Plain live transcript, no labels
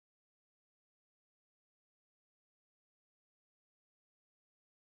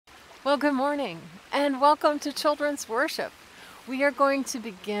Well, good morning and welcome to Children's Worship. We are going to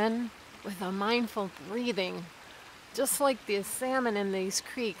begin with a mindful breathing. Just like the salmon in these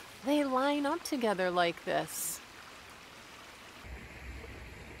creeks, they line up together like this.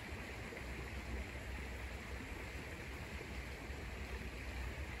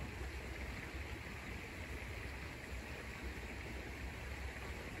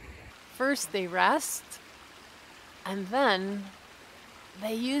 First they rest, and then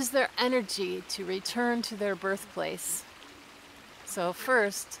they use their energy to return to their birthplace. So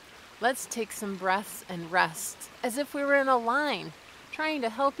first, let's take some breaths and rest, as if we were in a line, trying to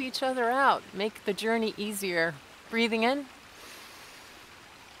help each other out, make the journey easier. Breathing in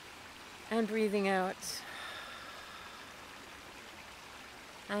and breathing out.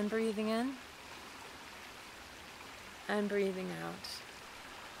 And breathing in and breathing out.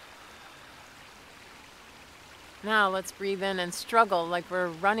 Now let's breathe in and struggle like we're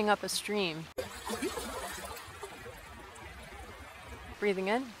running up a stream. Breathing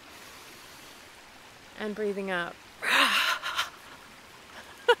in and breathing out.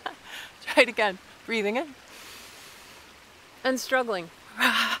 Try it again. Breathing in and struggling.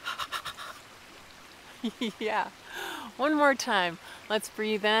 Yeah. One more time. Let's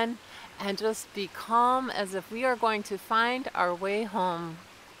breathe in and just be calm as if we are going to find our way home.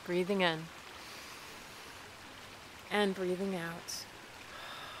 Breathing in and breathing out.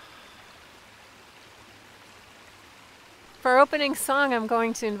 For our opening song, I'm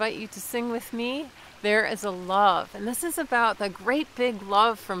going to invite you to sing with me, There is a Love. And this is about the great big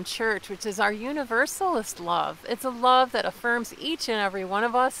love from church, which is our universalist love. It's a love that affirms each and every one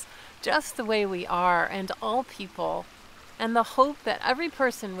of us just the way we are, and all people, and the hope that every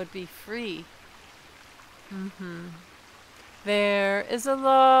person would be free. There is a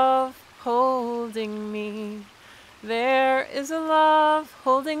love holding me. There is a love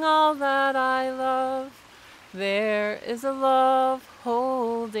holding all that I love. There is a love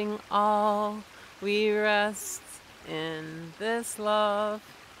holding all. We rest in this love.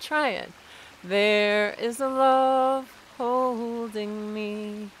 Try it. There is a love holding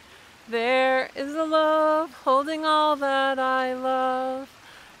me. There is a love holding all that I love.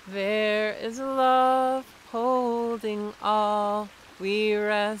 There is a love holding all. We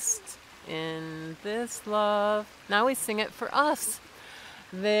rest in this love. Now we sing it for us.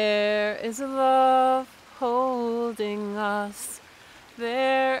 There is a love holding us.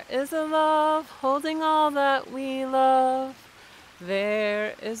 There is a love holding all that we love.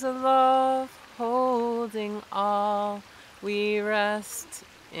 There is a love holding all. We rest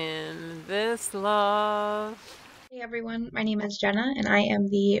in this love. Hey everyone, my name is Jenna and I am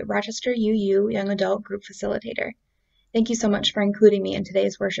the Rochester UU Young Adult Group Facilitator. Thank you so much for including me in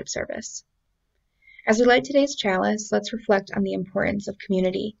today's worship service. As we light today's chalice, let's reflect on the importance of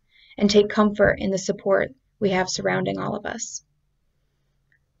community and take comfort in the support we have surrounding all of us.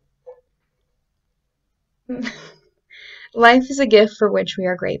 Life is a gift for which we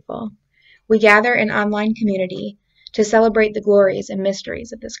are grateful. We gather in online community to celebrate the glories and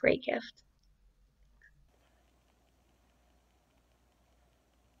mysteries of this great gift.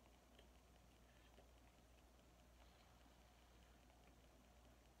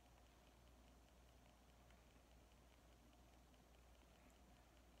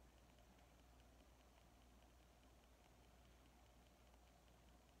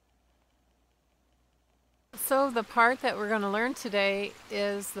 So the part that we're going to learn today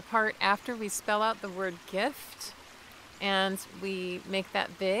is the part after we spell out the word gift and we make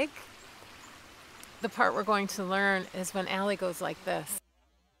that big. The part we're going to learn is when Allie goes like this.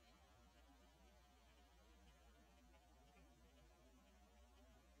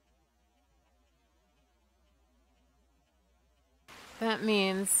 That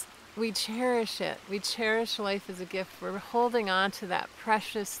means we cherish it. We cherish life as a gift. We're holding on to that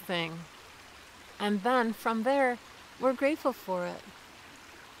precious thing. And then from there, we're grateful for it.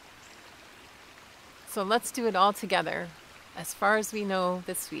 So let's do it all together, as far as we know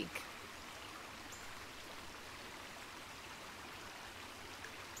this week.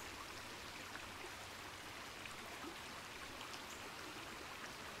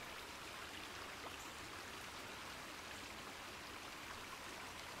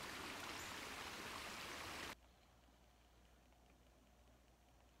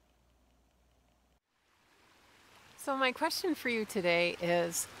 So my question for you today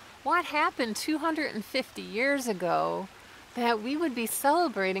is, what happened 250 years ago that we would be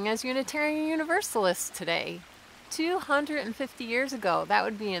celebrating as Unitarian Universalists today? 250 years ago, that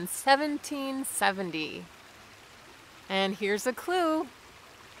would be in 1770. And here's a clue.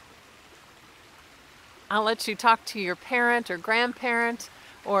 I'll let you talk to your parent or grandparent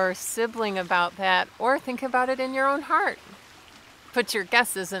or sibling about that, or think about it in your own heart. Put your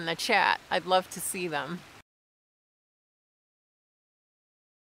guesses in the chat. I'd love to see them.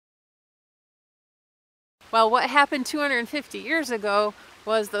 Well, what happened 250 years ago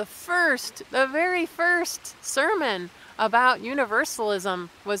was the very first sermon about universalism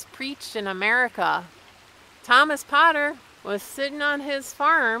was preached in America. Thomas Potter was sitting on his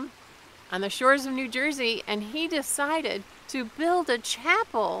farm on the shores of New Jersey, and he decided to build a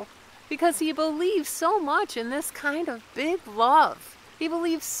chapel because he believed so much in this kind of big love. He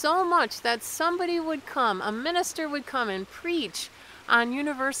believed so much that somebody would come, a minister would come and preach on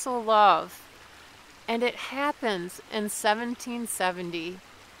universal love. And it happens in 1770.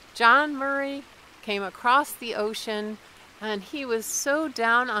 John Murray came across the ocean, and he was so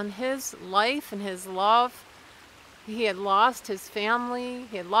down on his life and his love. He had lost his family,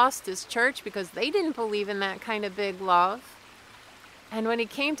 he had lost his church because they didn't believe in that kind of big love. And when he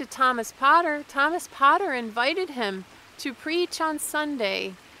came to Thomas Potter invited him to preach on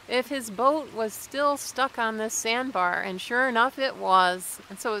Sunday if his boat was still stuck on this sandbar, and sure enough it was.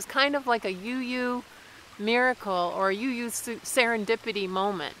 And so it was kind of like a UU miracle or a UU serendipity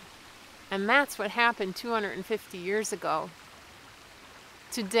moment. And that's what happened 250 years ago.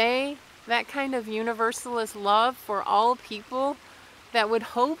 Today, that kind of universalist love for all people that would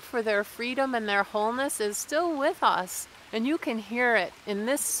hope for their freedom and their wholeness is still with us. And you can hear it in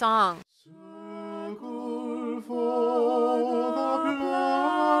this song. Circle for the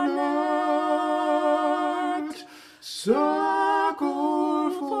planet,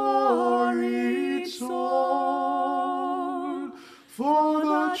 circle for each soul, for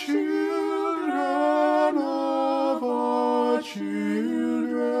the children of our children,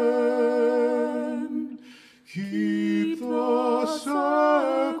 keep the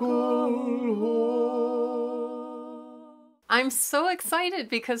circle whole. I'm so excited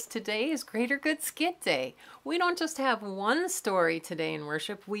because today is Greater Good Skit Day. We don't just have one story today in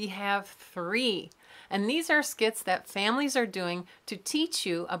worship, we have 3. And these are skits that families are doing to teach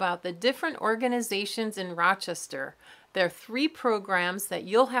you about the different organizations in Rochester. There are 3 programs that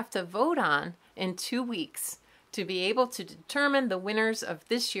you'll have to vote on in 2 weeks to be able to determine the winners of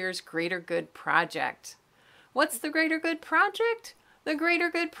this year's Greater Good Project. What's the Greater Good Project? The Greater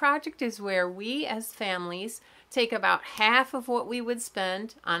Good Project is where we as families take about half of what we would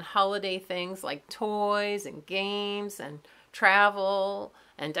spend on holiday things like toys and games and travel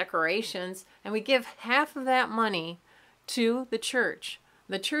and decorations, and we give half of that money to the church.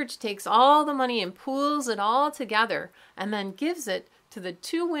 The church takes all the money and pools it all together and then gives it to the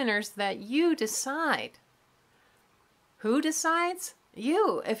 2 winners that you decide. Who decides?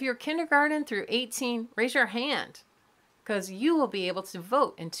 You. If you're kindergarten through 18, raise your hand because you will be able to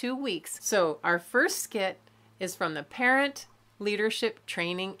vote in 2 weeks. So our first skit is from the Parent Leadership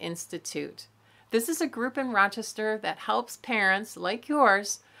Training Institute. This is a group in Rochester that helps parents like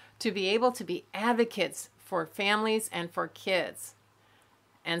yours to be able to be advocates for families and for kids.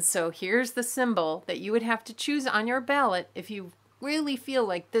 And so here's the symbol that you would have to choose on your ballot if you really feel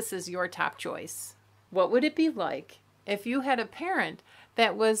like this is your top choice. What would it be like if you had a parent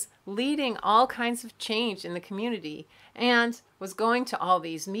that was leading all kinds of change in the community and was going to all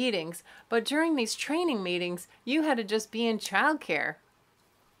these meetings, but during these training meetings, you had to just be in childcare?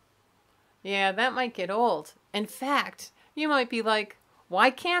 Yeah, that might get old. In fact, you might be like,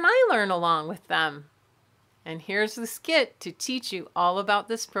 why can't I learn along with them? And here's the skit to teach you all about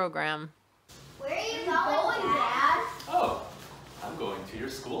this program. Where are you going, Dad? Oh, I'm going to your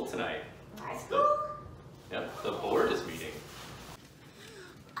school tonight. My school? Yep, the board is meeting.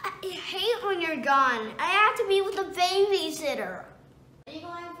 I hate when you're gone. I have to be with the babysitter. What are you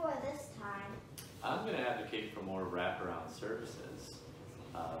going for this time? I'm going to advocate for more wraparound services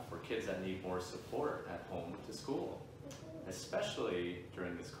for kids that need more support at home to school, especially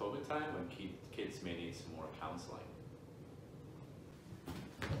during this COVID time when kids may need some more counseling.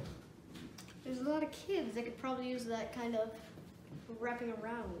 There's a lot of kids that could probably use that kind of wrapping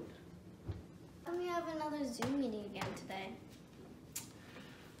around. And we have another Zoom meeting again today.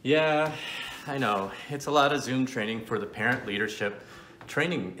 Yeah, I know. It's a lot of Zoom training for the Parent Leadership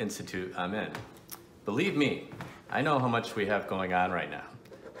Training Institute I'm in. Believe me, I know how much we have going on right now,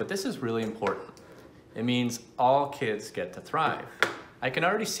 but this is really important. It means all kids get to thrive. I can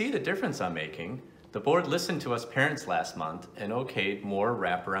already see the difference I'm making. The board listened to us parents last month and okayed more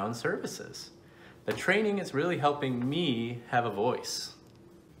wraparound services. The training is really helping me have a voice.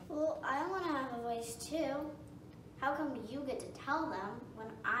 Well, I want to have a voice too. How come you get to tell them when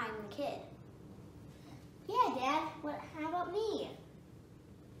I'm the kid? Yeah, Dad. How about me?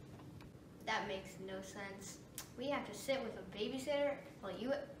 That makes no sense. We have to sit with a babysitter while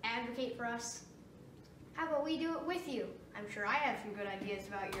you advocate for us. How about we do it with you? I'm sure I have some good ideas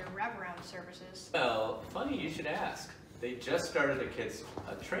about your wraparound services. Well, funny you should ask. They just started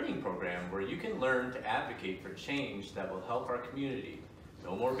a training program where you can learn to advocate for change that will help our community.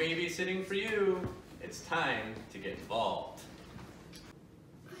 No more babysitting for you. It's time to get involved.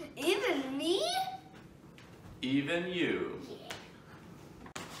 Even me? Even you.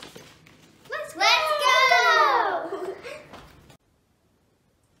 Let's go!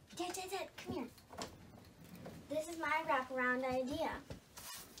 Dad, come here. This is my wraparound idea.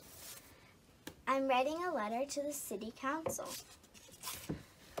 I'm writing a letter to the city council.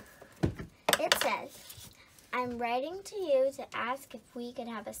 It says, I'm writing to you to ask if we could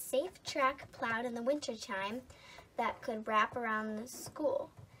have a safe track plowed in the wintertime that could wrap around the school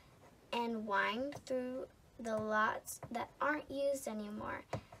and wind through the lots that aren't used anymore.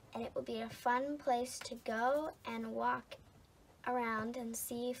 And it would be a fun place to go and walk around and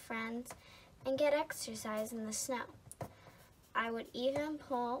see friends and get exercise in the snow. I would even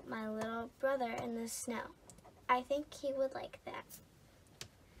pull my little brother in the snow. I think he would like that.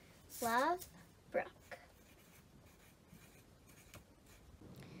 Love, Brooke.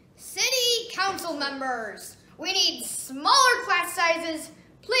 City council members, we need smaller class sizes.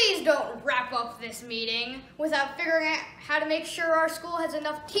 Please don't wrap up this meeting without figuring out how to make sure our school has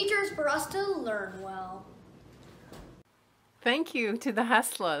enough teachers for us to learn well. Thank you to the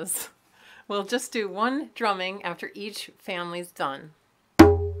Heslas. We'll just do one drumming after each family's done.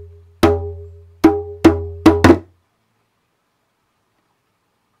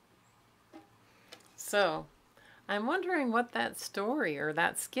 So, I'm wondering what that story or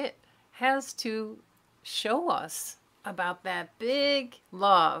that skit has to show us about that big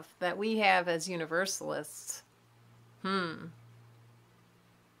love that we have as Universalists.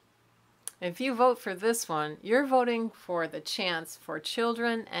 If you vote for this one, you're voting for the chance for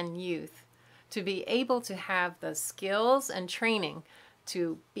children and youth to be able to have the skills and training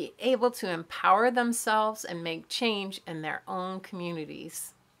to be able to empower themselves and make change in their own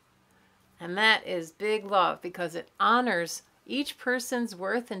communities. And that is big love because it honors each person's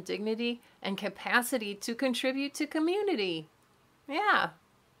worth and dignity and capacity to contribute to community. Yeah.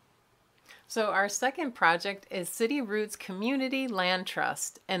 So our second project is City Roots Community Land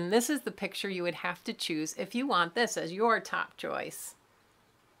Trust. And this is the picture you would have to choose if you want this as your top choice.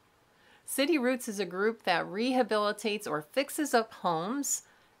 City Roots is a group that rehabilitates or fixes up homes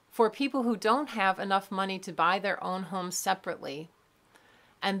for people who don't have enough money to buy their own homes separately.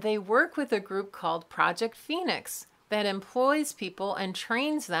 And they work with a group called Project Phoenix that employs people and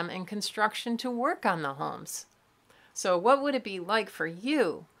trains them in construction to work on the homes. So what would it be like for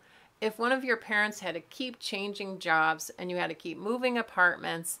you if one of your parents had to keep changing jobs and you had to keep moving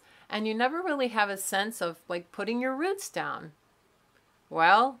apartments and you never really have a sense of like putting your roots down?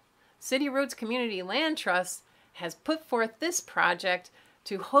 Well, City Roots Community Land Trust has put forth this project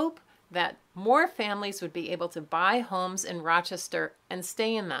to hope that more families would be able to buy homes in Rochester and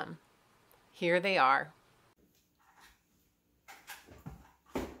stay in them. Here they are.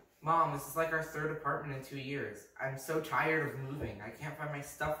 Mom, this is like our third apartment in 2 years. I'm so tired of moving. I can't find my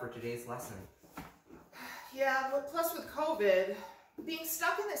stuff for today's lesson. Yeah, but plus with COVID, being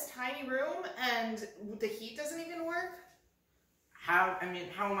stuck in this tiny room and the heat doesn't even work. How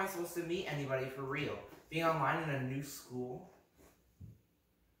am I supposed to meet anybody for real? Being online in a new school?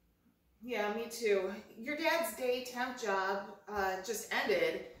 Yeah, me too. Your dad's day temp job just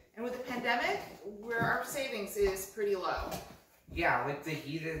ended, and with the pandemic, our savings is pretty low. Yeah, like the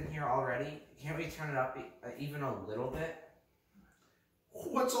heat in here already. Can't we turn it up even a little bit?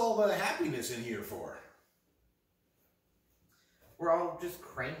 What's all the happiness in here for? We're all just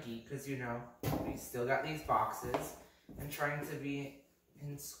cranky because, you know, we still got these boxes and trying to be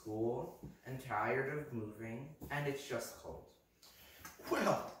in school and tired of moving, and it's just cold.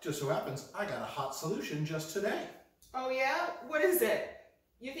 Well, just so happens I got a hot solution just today. Oh yeah? What is it?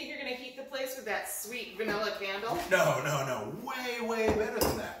 You think you're gonna heat the place with that sweet vanilla candle? No. Way better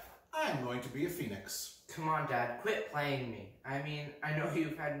than that. I'm going to be a phoenix. Come on, Dad, quit playing me. I mean, I know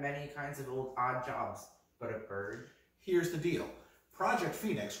you've had many kinds of odd jobs, but a bird? Here's the deal. Project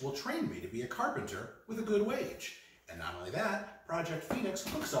Phoenix will train me to be a carpenter with a good wage. And not only that, Project Phoenix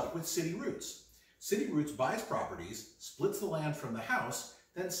hooks up with City Roots. City Roots buys properties, splits the land from the house,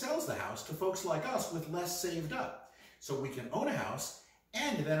 then sells the house to folks like us with less saved up. So we can own a house,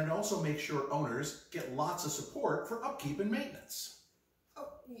 and then it also makes sure owners get lots of support for upkeep and maintenance. Oh,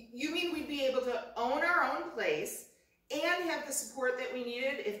 you mean we'd be able to own our own place and have the support that we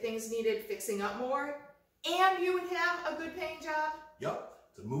needed if things needed fixing up more? And you would have a good paying job? Yup,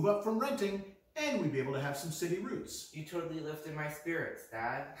 to move up from renting, and we'd be able to have some city roots. You totally lifted my spirits,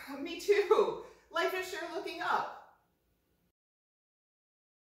 Dad. Me too. Life is sure looking up.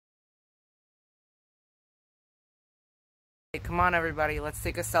 Hey, come on, everybody. Let's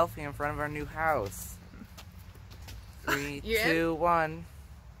take a selfie in front of our new house. 3, 2, 1.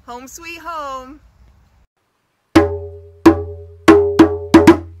 Home sweet home.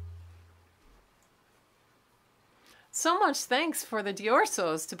 So much thanks for the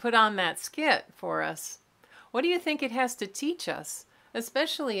Diorsos to put on that skit for us. What do you think it has to teach us,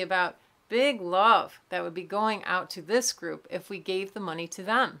 especially about big love that would be going out to this group if we gave the money to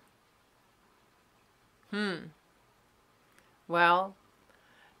them? Well,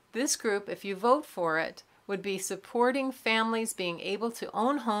 this group, if you vote for it, would be supporting families being able to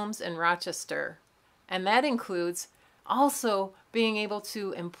own homes in Rochester. And that includes also being able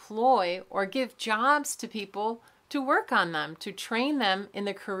to employ or give jobs to people to work on them, to train them in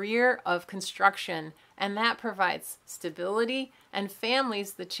the career of construction. And that provides stability and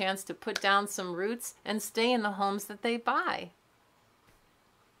families the chance to put down some roots and stay in the homes that they buy.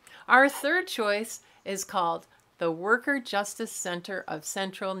 Our third choice is called the Worker Justice Center of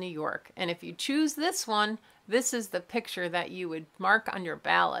Central New York. And if you choose this one, this is the picture that you would mark on your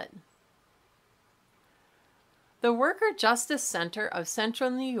ballot. The Worker Justice Center of Central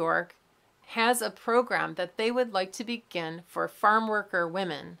New York has a program that they would like to begin for farm worker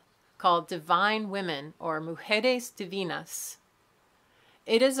women called Divine Women, or Mujeres Divinas.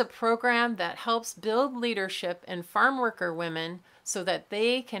 It is a program that helps build leadership in farm worker women so that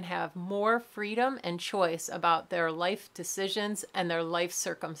they can have more freedom and choice about their life decisions and their life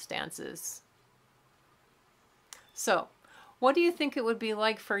circumstances. So, what do you think it would be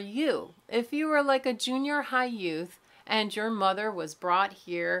like for you if you were like a junior high youth and your mother was brought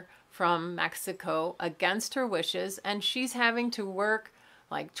here from Mexico against her wishes and she's having to work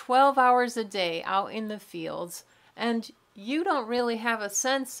like 12 hours a day out in the fields, and you don't really have a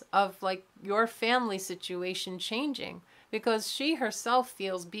sense of like your family situation changing because she herself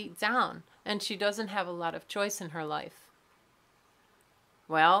feels beat down and she doesn't have a lot of choice in her life?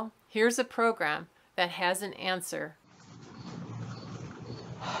 Well, here's a program that has an answer.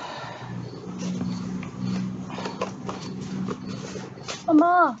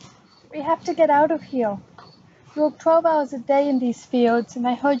 Mama, we have to get out of here. You work 12 hours a day in these fields, and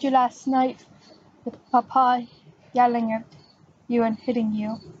I heard you last night with Papa yelling at you and hitting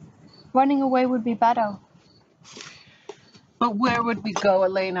you. Running away would be better. But where would we go,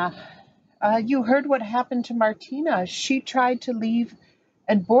 Elena? You heard what happened to Martina. She tried to leave,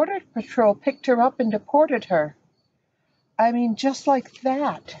 and Border Patrol picked her up and deported her. I mean, just like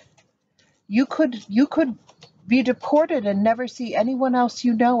that. You could be deported and never see anyone else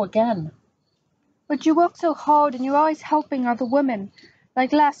you know again. But you work so hard, and you're always helping other women.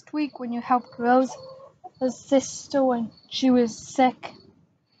 Like last week when you helped Rose's sister when she was sick.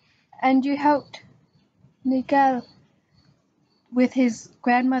 And you helped Miguel with his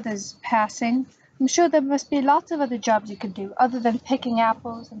grandmother's passing. I'm sure there must be lots of other jobs you could do, other than picking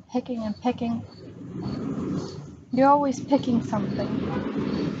apples and picking and picking. You're always picking something.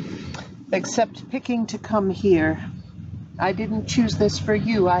 Except picking to come here. I didn't choose this for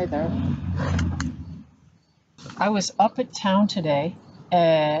you either. I was up at town today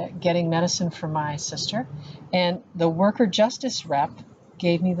getting medicine for my sister, and the worker justice rep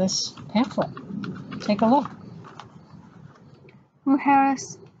gave me this pamphlet. Take a look.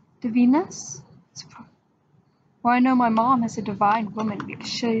 Mujeres Divinas? Well, I know my mom is a divine woman because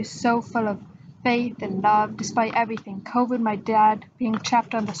she is so full of faith and love despite everything. COVID, my dad being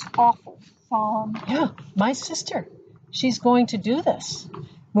trapped on this awful farm. Yeah, my sister. She's going to do this.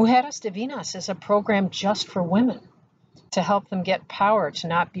 Mujeres Divinas is a program just for women to help them get power, to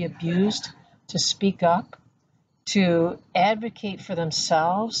not be abused, to speak up, to advocate for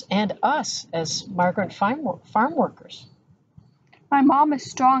themselves and us as migrant farm workers. My mom is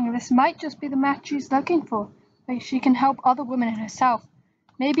strong, and this might just be the match she's looking for. Like she can help other women and herself.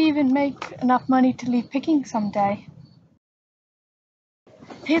 Maybe even make enough money to leave picking someday.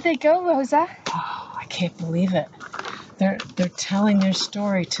 Here they go, Rosa. Oh, I can't believe it. They're telling their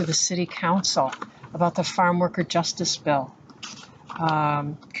story to the city council about the farm worker justice bill.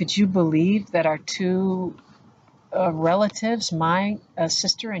 Could you believe that our two relatives, my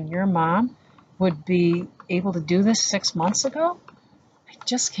sister and your mom, would be able to do this 6 months ago? I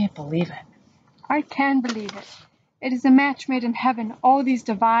just can't believe it. I can believe it. It is a match made in heaven, all these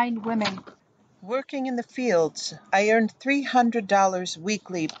divine women. Working in the fields, I earned $300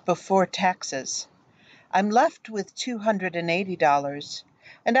 weekly before taxes. I'm left with $280,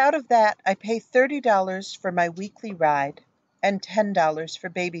 and out of that I pay $30 for my weekly ride. and $10 for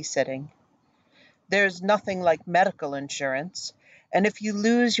babysitting. There's nothing like medical insurance, and if you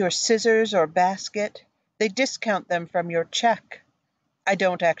lose your scissors or basket, they discount them from your check. I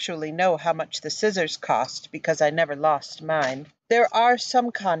don't actually know how much the scissors cost because I never lost mine. There are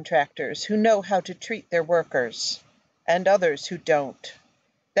some contractors who know how to treat their workers, and others who don't.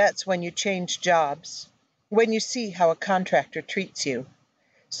 That's when you change jobs, when you see how a contractor treats you.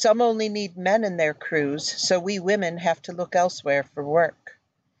 Some only need men in their crews, so we women have to look elsewhere for work.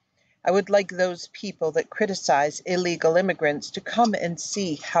 I would like those people that criticize illegal immigrants to come and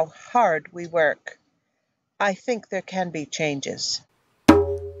see how hard we work. I think there can be changes.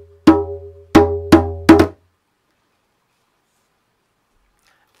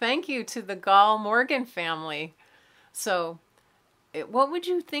 Thank you to the Gall Morgan family. So, what would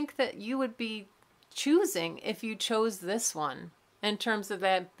you think that you would be choosing if you chose this one in terms of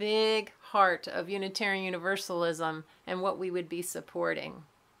that big heart of Unitarian Universalism and what we would be supporting?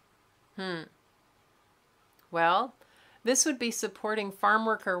 Well, this would be supporting farm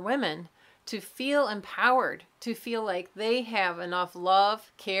worker women to feel empowered, to feel like they have enough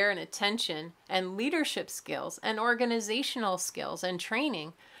love, care, and attention, and leadership skills, and organizational skills, and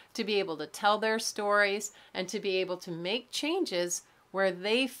training to be able to tell their stories and to be able to make changes where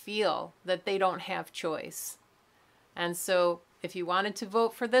they feel that they don't have choice. And so, if you wanted to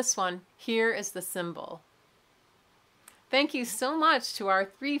vote for this one, here is the symbol. Thank you so much to our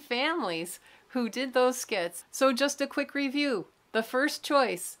 3 families who did those skits. So just a quick review. The first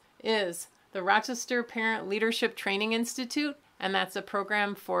choice is the Rochester Parent Leadership Training Institute, and that's a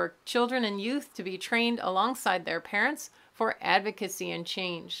program for children and youth to be trained alongside their parents for advocacy and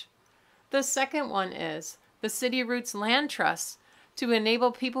change. The second one is the City Roots Land Trust to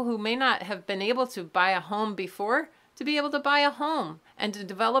enable people who may not have been able to buy a home before to be able to buy a home and to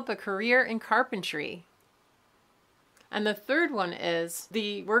develop a career in carpentry. And the third one is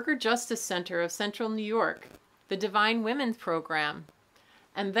the Worker Justice Center of Central New York, the Divine Women's Program.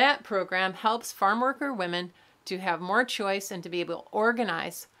 And that program helps farm worker women to have more choice and to be able to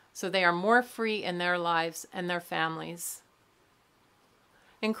organize so they are more free in their lives and their families.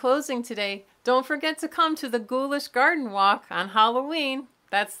 In closing today, don't forget to come to the Ghoulish Garden Walk on Halloween.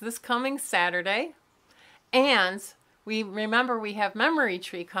 That's this coming Saturday. And remember we have Memory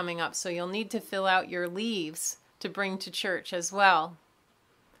Tree coming up, so you'll need to fill out your leaves to bring to church as well.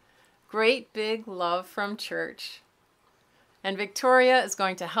 Great big love from church. And Victoria is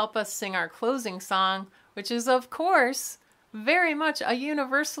going to help us sing our closing song, which is, of course, very much a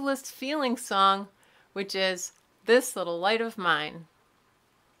Universalist feeling song, which is This Little Light of Mine.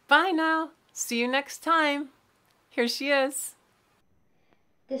 Bye now. See you next time. Here she is.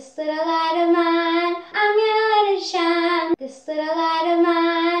 This little light of mine, I'm gonna let it shine. This little light of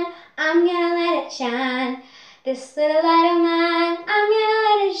mine, I'm gonna let it shine. This little light of mine, I'm gonna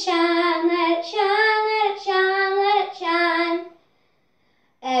let it shine. Let it shine, let it shine, let it shine.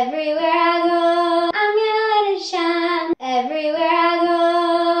 Everywhere I go, I'm gonna let it shine. Everywhere I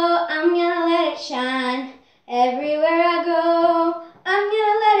go, I'm gonna let it shine. Everywhere I go, I'm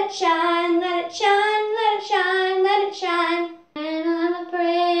gonna let it shine. Let it shine, let it shine, let it shine. When I'm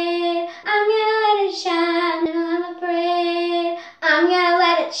afraid, I'm gonna let it shine. When I'm afraid, I'm gonna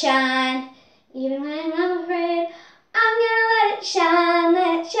let it shine. Even when I'm afraid, I'm gonna let it shine.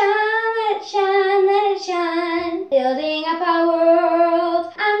 Let it shine, let it shine, let it shine. Building up our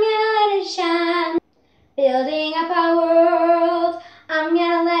world, I'm gonna let it shine. Building up our world, I'm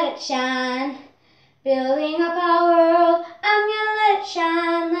gonna let it shine. Building up our world, I'm gonna let it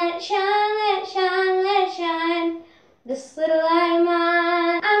shine. Let it shine, let it shine, let it shine. This little light of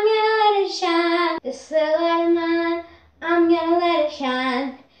mine, I'm gonna let it shine. This little light of mine, I'm gonna let it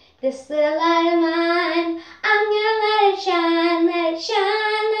shine. This little light